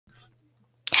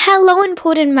Hello,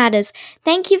 Important Matters.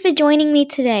 Thank you for joining me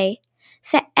today.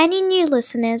 For any new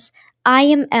listeners, I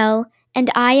am Elle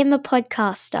and I am a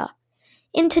podcaster.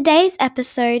 In today's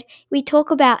episode, we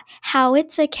talk about how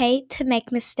it's okay to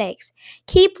make mistakes.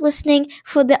 Keep listening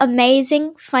for the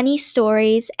amazing, funny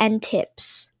stories and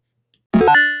tips.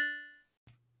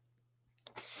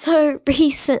 So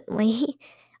recently,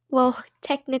 well,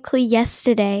 technically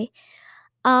yesterday,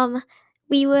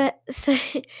 we were so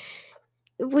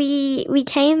we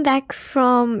came back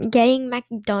from getting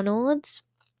McDonald's,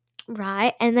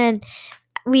 right? And then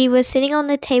we were sitting on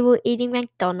the table eating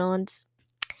McDonald's,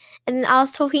 and then I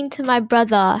was talking to my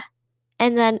brother,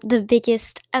 and then the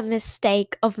biggest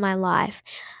mistake of my life.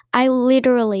 I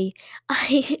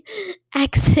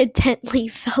accidentally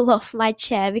fell off my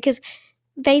chair because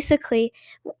basically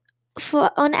for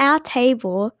on our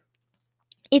table,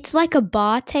 it's like a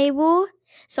bar table.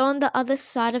 So on the other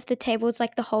side of the table is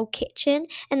like the whole kitchen,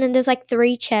 and then there's like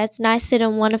 3 chairs, and I sit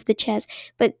on one of the chairs.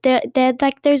 But they're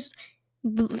like those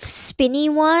spinny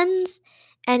ones,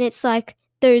 and it's like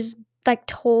those like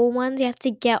tall ones. You have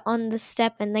to get on the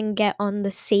step and then get on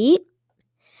the seat.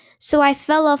 So I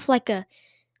fell off like a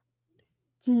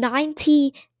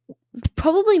 90,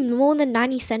 probably more than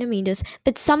 90 centimeters,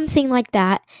 but something like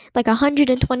that, like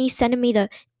 120 centimeter,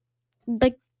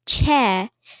 like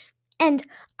chair, and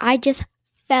I just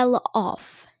fell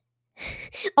off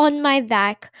on my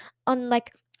back, on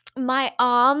like my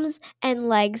arms and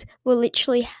legs were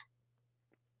literally,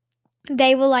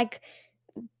 they were like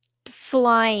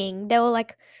flying. They were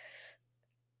like,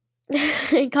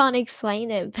 I can't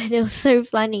explain it, but it was so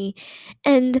funny.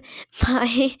 And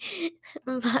my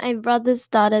my brother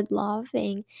started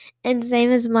laughing, and same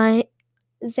as my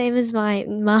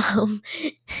mom.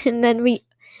 And then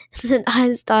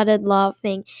I started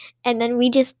laughing, and then we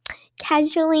just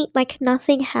casually, like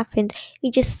nothing happened.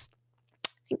 We just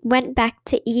went back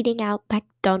to eating out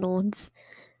McDonald's.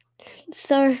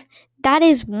 So that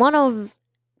is one of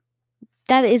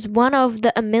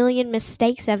the a million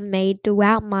mistakes I've made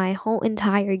throughout my whole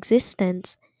entire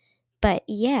existence. But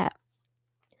yeah.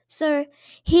 So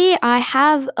here I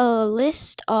have a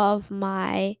list of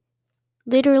my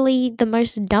literally the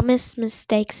most dumbest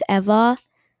mistakes ever.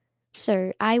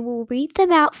 So I will read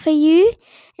them out for you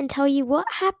and tell you what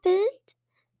happened.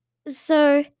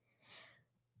 So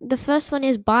the first one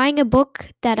is buying a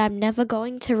book that I'm never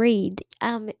going to read.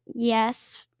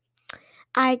 Yes,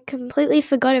 I completely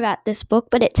forgot about this book,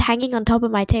 but it's hanging on top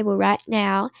of my table right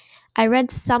now. I read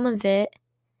some of it,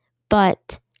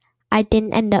 but I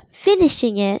didn't end up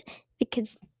finishing it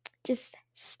because just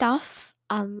stuff.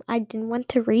 I didn't want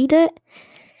to read it.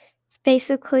 It's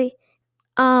basically,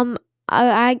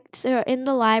 so in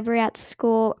the library at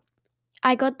school,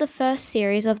 I got the first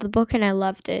series of the book and I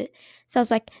loved it. So I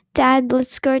was like, Dad,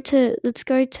 let's go to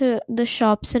the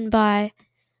shops and buy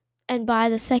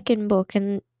the second book.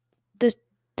 And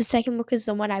the second book is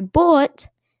the one I bought,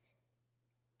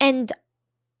 and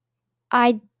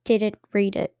I didn't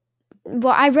read it.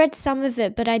 Well, I read some of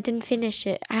it, but I didn't finish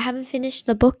it. I haven't finished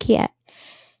the book yet.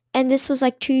 And this was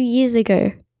like 2 years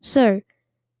ago. So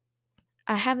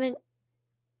I haven't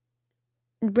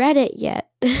read it yet.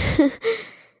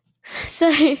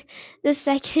 So the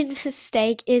second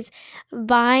mistake is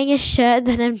buying a shirt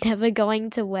that I'm never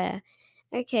going to wear.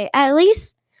 Okay, at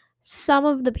least some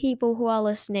of the people who are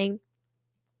listening,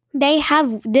 they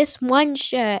have this one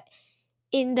shirt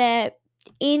in their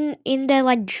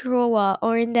like drawer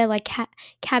or in their like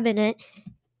cabinet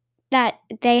that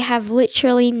they have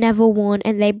literally never worn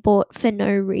and they bought for no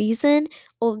reason,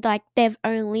 or like they've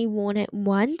only worn it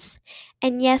once.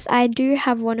 And yes, I do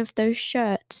have one of those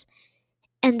shirts,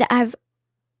 and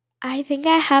I think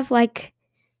I have like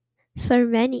so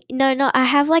many. No, I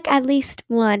have like at least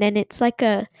one, and it's like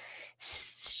a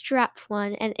strap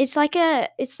one, and it's like a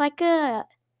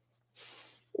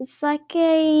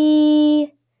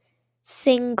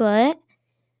singlet,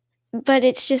 but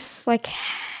it's just like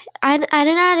I don't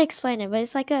know how to explain it, but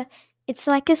it's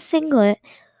like a singlet,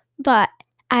 but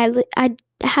I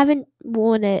haven't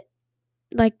worn it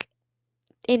like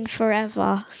in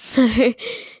forever. So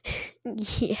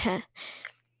yeah.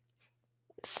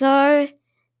 So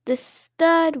this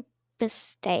third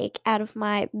mistake out of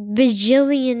my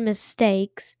bajillion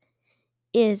mistakes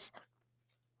is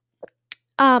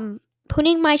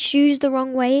putting my shoes the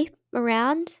wrong way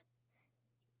around.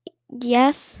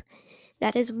 Yes,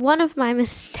 that is one of my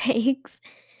mistakes.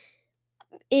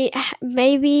 It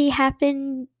maybe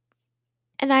happened,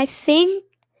 and I think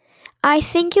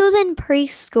it was in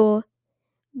preschool,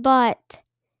 but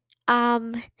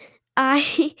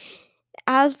I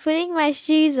I was putting my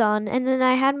shoes on, and then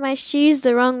I had my shoes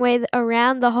the wrong way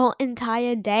around the whole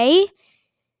entire day.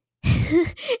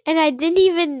 and I didn't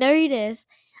even notice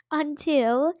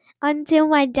until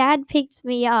my dad picked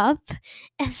me up,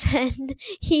 and then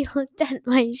he looked at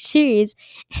my shoes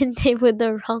and they were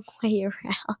the wrong way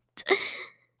around.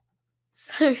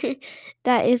 So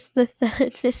that is the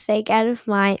third mistake out of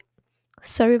my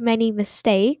so many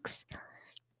mistakes.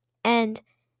 And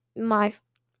my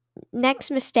next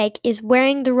mistake is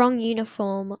wearing the wrong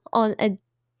uniform on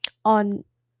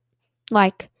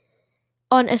like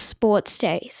on a sports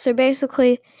day. So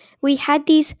basically, we had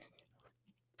these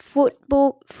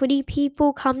footy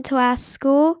people come to our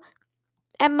school,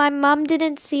 and my mum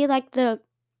didn't see like the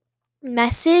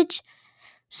message.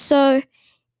 So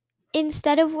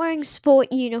instead of wearing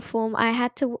sport uniform,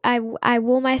 I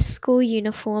wore my school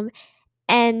uniform,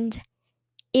 and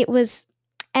it was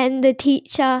and the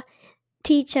teacher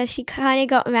she kind of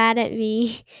got mad at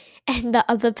me and the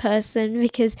other person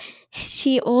because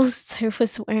she also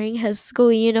was wearing her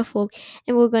school uniform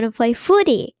and we are going to play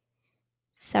footy.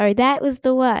 So that was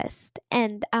the worst.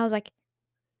 And I was like,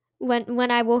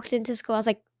 when I walked into school, I was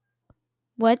like,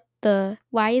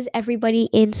 why is everybody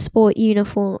in sport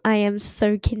uniform? I am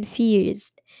so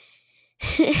confused.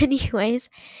 Anyways,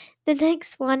 the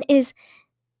next one is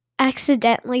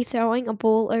accidentally throwing a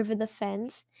ball over the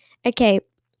fence. Okay,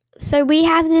 so we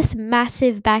have this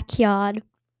massive backyard,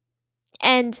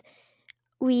 and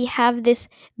we have this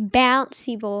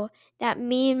bouncy ball that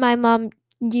me and my mom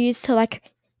use to like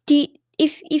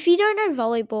if you don't know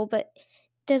volleyball, but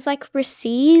there's like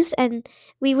receives, and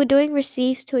we were doing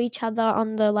receives to each other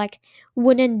on the like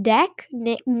wooden deck,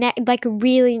 like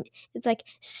really, it's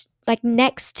like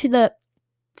next to the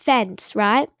fence,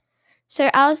 right? So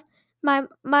my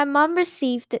mom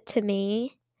received it to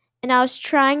me, and I was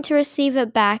trying to receive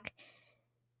it back,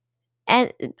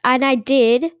 and I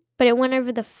did, but it went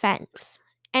over the fence,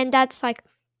 and that's like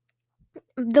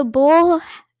the ball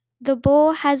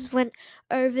has went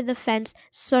over the fence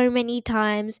so many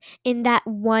times in that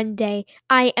one day.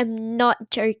 I am not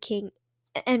joking.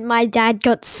 And my dad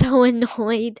got so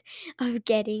annoyed of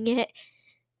getting it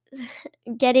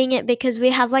because we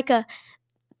have like a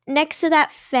next to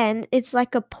that fence, it's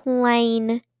like a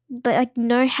plain, but like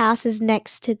no house is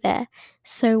next to there.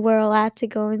 So we're allowed to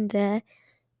go in there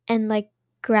and like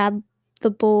grab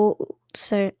the ball.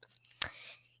 So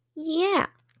yeah.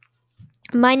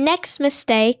 My next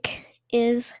mistake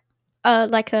is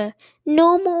like a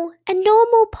normal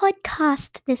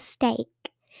podcast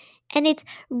mistake, and it's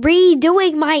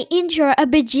redoing my intro a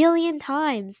bajillion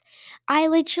times. I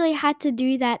literally had to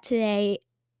do that today,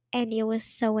 and it was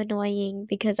so annoying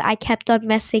because I kept on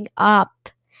messing up,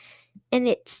 and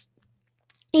it's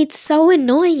so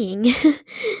annoying.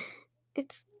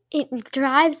 It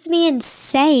drives me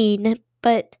insane,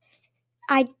 but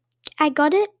I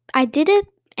got it. I did it,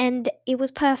 and it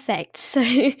was perfect. So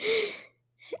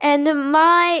and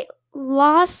my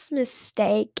last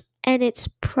mistake, and it's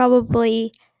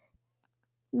probably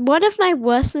one of my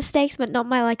worst mistakes, but not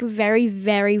my like very,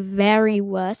 very, very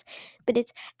worst, but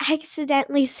it's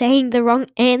accidentally saying the wrong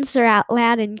answer out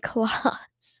loud in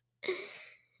class.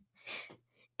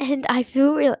 And I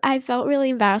felt really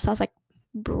embarrassed. I was like,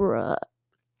 bruh.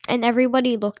 And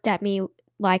everybody looked at me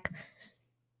like,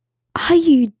 are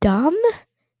you dumb?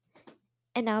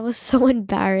 And I was so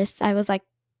embarrassed. I was like,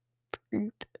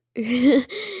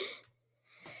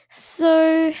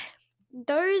 so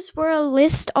those were a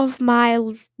list of my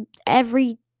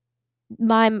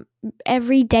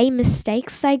everyday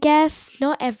mistakes, I guess.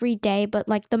 Not every day, but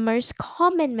like the most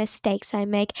common mistakes I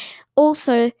make.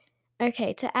 Also,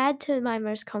 okay, to add to my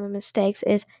most common mistakes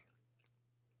is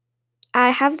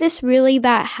I have this really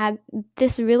bad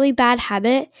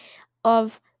habit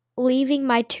of leaving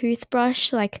my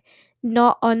toothbrush like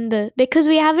not on the because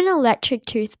we have an electric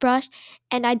toothbrush,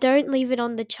 and I don't leave it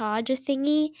on the charger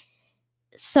thingy.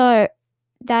 So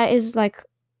that is like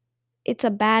it's a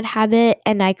bad habit,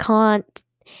 and I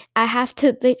have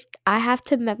to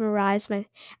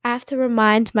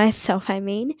remind myself,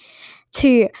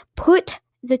 to put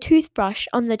the toothbrush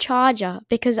on the charger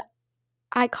because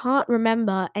I can't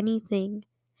remember anything.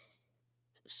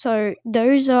 So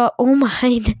those are all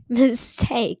my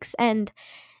mistakes, and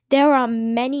there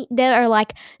are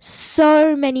like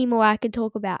so many more I could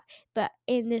talk about, but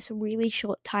in this really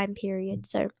short time period.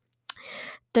 So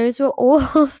those were all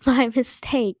of my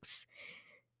mistakes.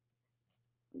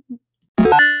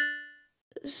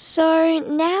 So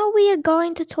now we are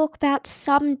going to talk about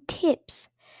some tips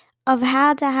of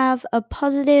how to have a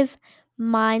positive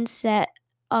mindset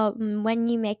when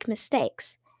you make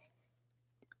mistakes.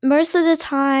 Most of the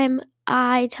time,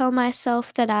 I tell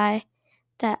myself that I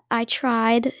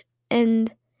tried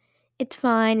and it's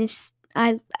fine.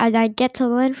 I get to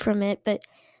learn from it, but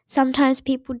sometimes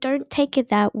people don't take it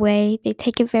that way. They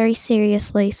take it very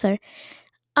seriously. So,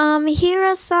 here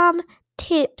are some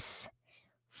tips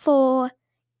for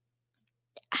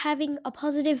having a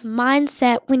positive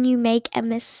mindset when you make a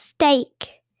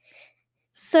mistake.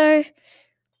 So,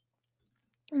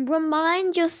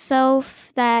 remind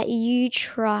yourself that you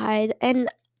tried. And,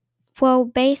 well,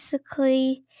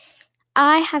 basically,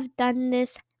 I have done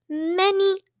this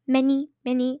many, many,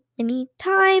 many, many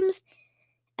times.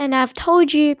 And I've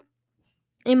told you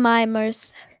in my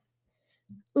most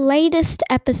latest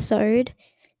episode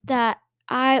that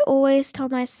I always tell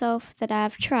myself that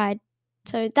I've tried.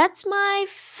 So that's my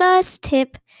first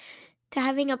tip to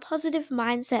having a positive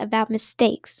mindset about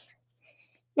mistakes.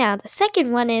 Now, the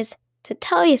second one is to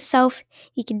tell yourself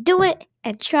you can do it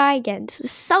and try again. This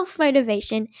is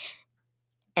self-motivation.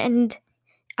 And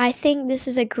I think this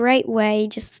is a great way.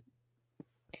 Just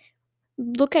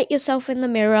look at yourself in the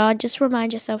mirror. Just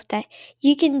remind yourself that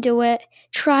you can do it.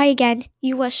 Try again.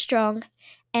 You are strong.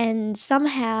 And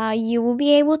somehow you will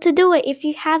be able to do it if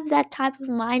you have that type of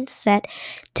mindset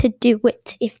to do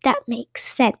it, if that makes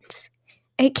sense.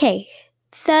 Okay,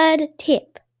 third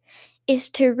tip is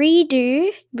to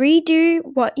redo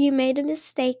what you made a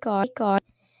mistake on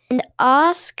and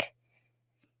ask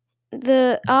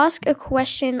a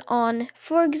question on,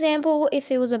 for example,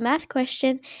 if it was a math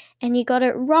question and you got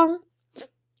it wrong,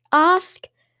 ask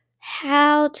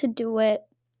how to do it,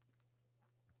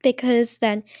 because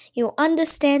then you'll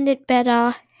understand it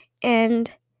better.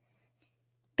 And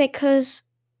because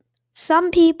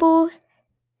some people,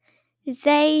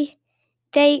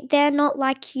 they're not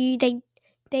like you.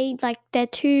 They're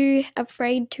too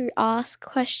afraid to ask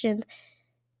questions.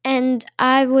 And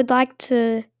I would like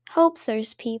to help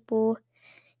those people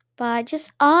by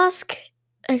just ask.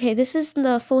 Okay, this is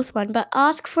the fourth one, but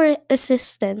ask for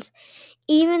assistance.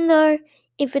 Even though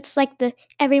if it's like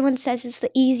everyone says it's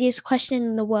the easiest question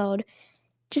in the world,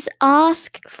 just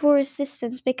ask for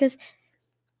assistance, because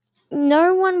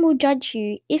no one will judge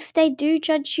you. If they do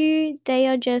judge you, they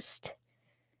are just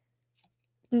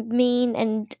mean,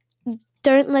 and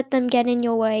don't let them get in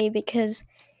your way, because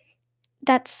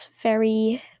that's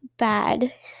very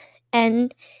bad.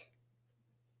 And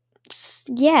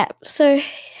yeah, so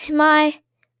my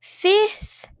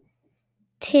fifth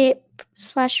tip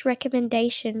 /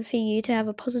 recommendation for you to have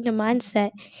a positive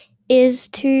mindset is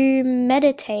to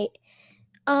meditate.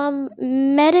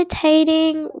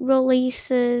 Meditating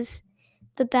releases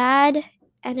the bad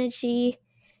energy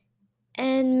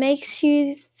and makes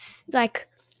you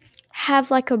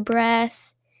have a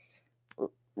breath,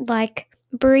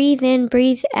 breathe in,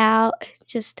 breathe out,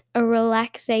 just a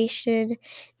relaxation.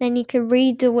 Then you can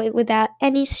redo it without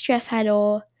any stress at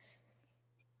all.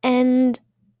 And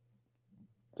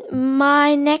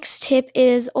my next tip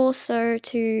is also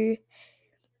to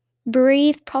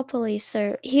breathe properly.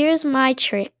 So here's my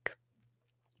trick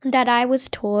that I was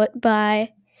taught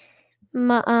by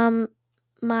my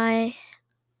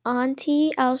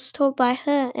auntie. I was taught by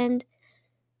her, and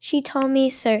she told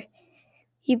me, so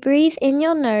you breathe in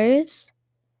your nose.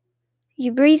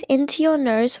 You breathe into your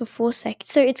nose for 4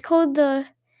 seconds. So it's called the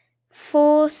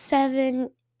 4-7-8,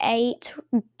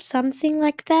 something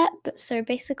like that. But so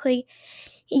basically,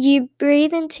 you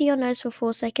breathe into your nose for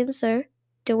 4 seconds. So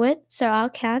do it. So I'll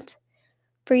count.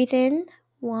 Breathe in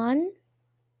 1,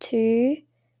 2,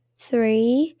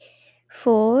 3,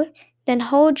 4. Then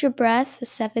hold your breath for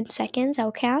 7 seconds.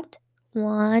 I'll count.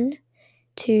 1,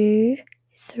 2,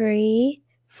 3,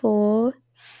 4,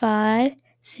 5,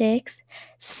 6,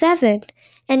 7.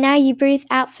 And now you breathe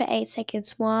out for 8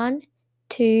 seconds. 1,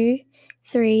 2,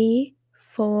 3,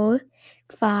 4,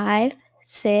 5,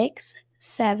 6,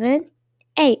 7,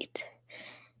 8.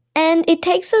 And it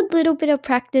takes a little bit of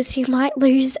practice. You might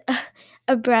lose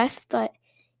a breath, but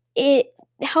it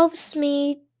helps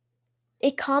me.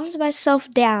 It calms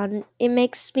myself down. It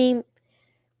makes me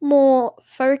more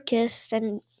focused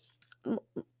and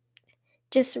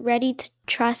just ready to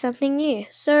try something new.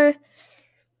 So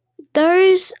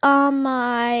those are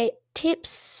my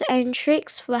tips and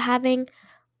tricks for having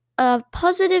a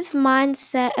positive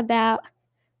mindset about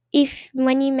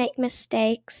when you make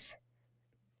mistakes.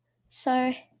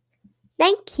 So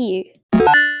thank you.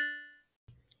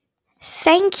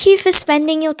 Thank you for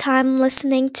spending your time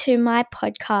listening to my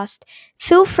podcast.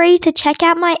 Feel free to check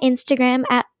out my Instagram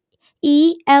at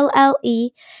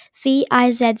ELLEVIZC.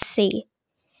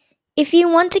 If you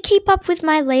want to keep up with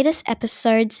my latest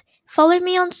episodes, follow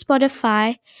me on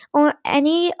Spotify or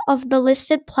any of the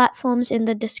listed platforms in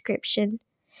the description.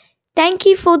 Thank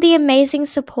you for the amazing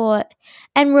support,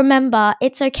 and remember,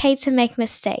 it's okay to make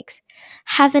mistakes.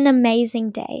 Have an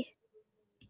amazing day.